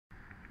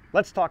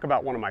Let's talk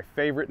about one of my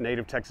favorite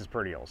native Texas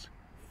perennials,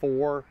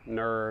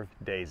 four-nerve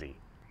daisy.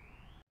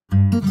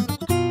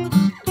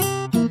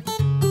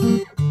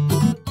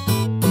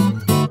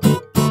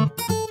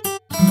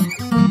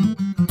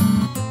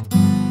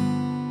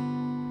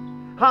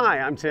 Hi,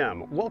 I'm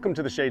Tim. Welcome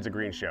to the Shades of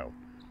Green Show.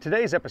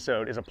 Today's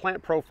episode is a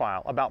plant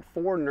profile about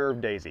four-nerve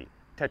daisy,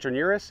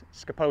 Tetraneuris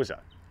scaposa.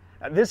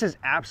 This is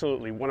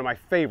absolutely one of my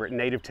favorite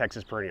native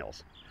Texas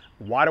perennials.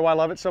 Why do I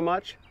love it so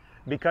much?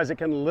 Because it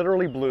can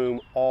literally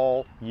bloom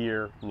all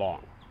year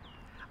long.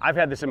 I've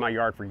had this in my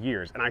yard for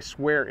years, and I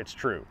swear it's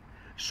true.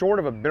 Short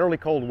of a bitterly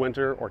cold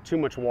winter or too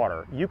much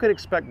water, you can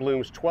expect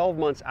blooms 12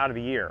 months out of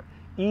the year,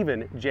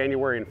 even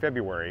January and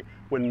February,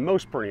 when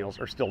most perennials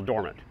are still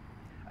dormant.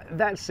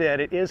 That said,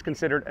 it is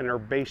considered an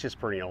herbaceous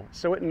perennial,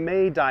 so it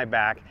may die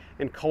back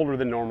in colder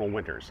than normal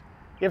winters.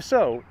 If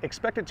so,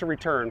 expect it to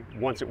return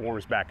once it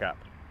warms back up.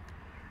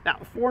 Now,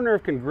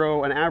 four-nerve can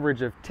grow an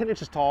average of 10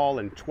 inches tall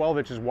and 12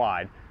 inches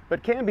wide,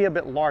 but can be a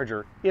bit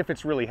larger if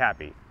it's really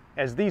happy,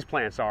 as these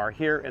plants are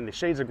here in the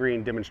Shades of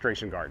Green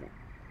demonstration garden.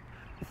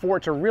 For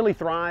it to really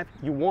thrive,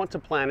 you want to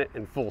plant it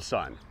in full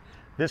sun.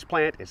 This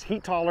plant is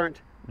heat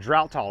tolerant,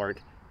 drought tolerant,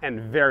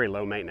 and very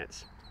low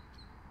maintenance.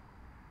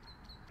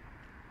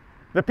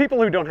 The people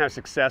who don't have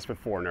success with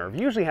four-nerve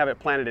usually have it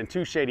planted in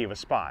too shady of a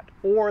spot,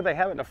 or they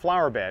have it in a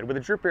flower bed with a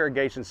drip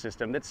irrigation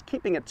system that's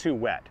keeping it too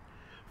wet.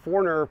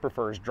 Four-nerve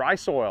prefers dry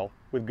soil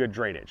with good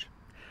drainage.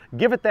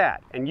 Give it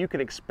that, and you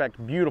can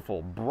expect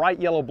beautiful, bright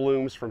yellow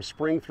blooms from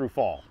spring through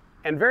fall,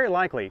 and very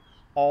likely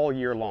all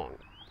year long.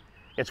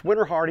 It's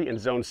winter hardy in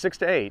zone 6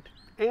 to 8,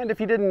 and if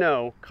you didn't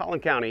know, Collin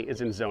County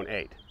is in zone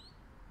 8.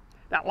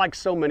 Now, like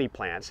so many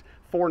plants,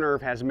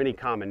 four-nerve has many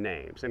common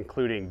names,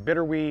 including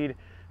bitterweed,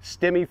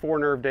 stemmy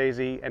four-nerve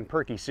daisy, and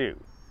perky sue.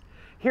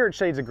 Here at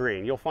Shades of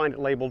Green, you'll find it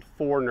labeled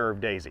four-nerve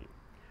daisy.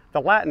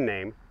 The Latin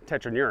name,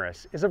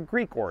 Tetraneuris, is of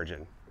Greek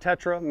origin,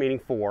 tetra meaning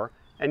four,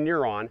 and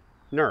neuron,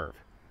 nerve,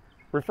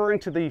 referring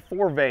to the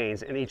four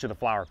veins in each of the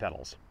flower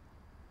petals.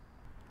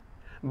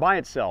 By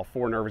itself,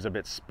 four-nerve is a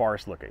bit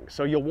sparse looking,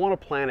 so you'll want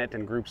to plant it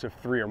in groups of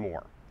 3 or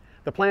more.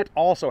 The plant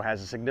also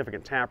has a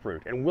significant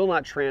taproot and will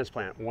not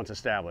transplant once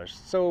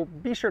established, so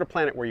be sure to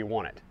plant it where you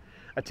want it.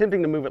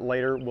 Attempting to move it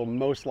later will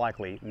most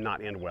likely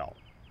not end well.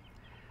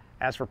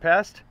 As for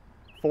pest,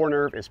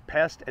 four-nerve is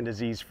pest and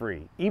disease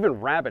free. Even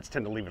rabbits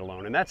tend to leave it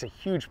alone, and that's a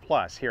huge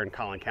plus here in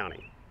Collin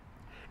County.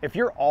 If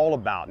you're all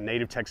about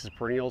native Texas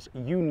perennials,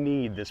 you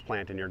need this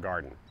plant in your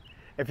garden.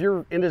 If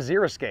you're into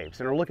xeriscapes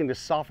and are looking to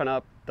soften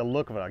up the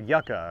look of a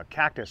yucca, a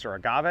cactus, or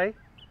agave,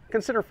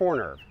 consider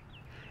four-nerve.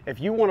 If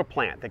you want a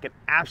plant that can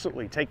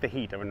absolutely take the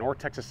heat of a North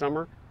Texas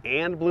summer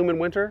and bloom in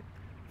winter,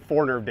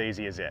 four-nerve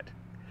daisy is it.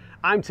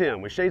 I'm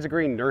Tim with Shades of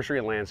Green Nursery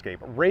and Landscape,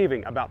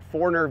 raving about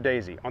four-nerve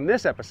daisy on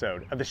this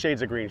episode of the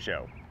Shades of Green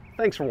Show.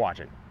 Thanks for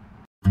watching.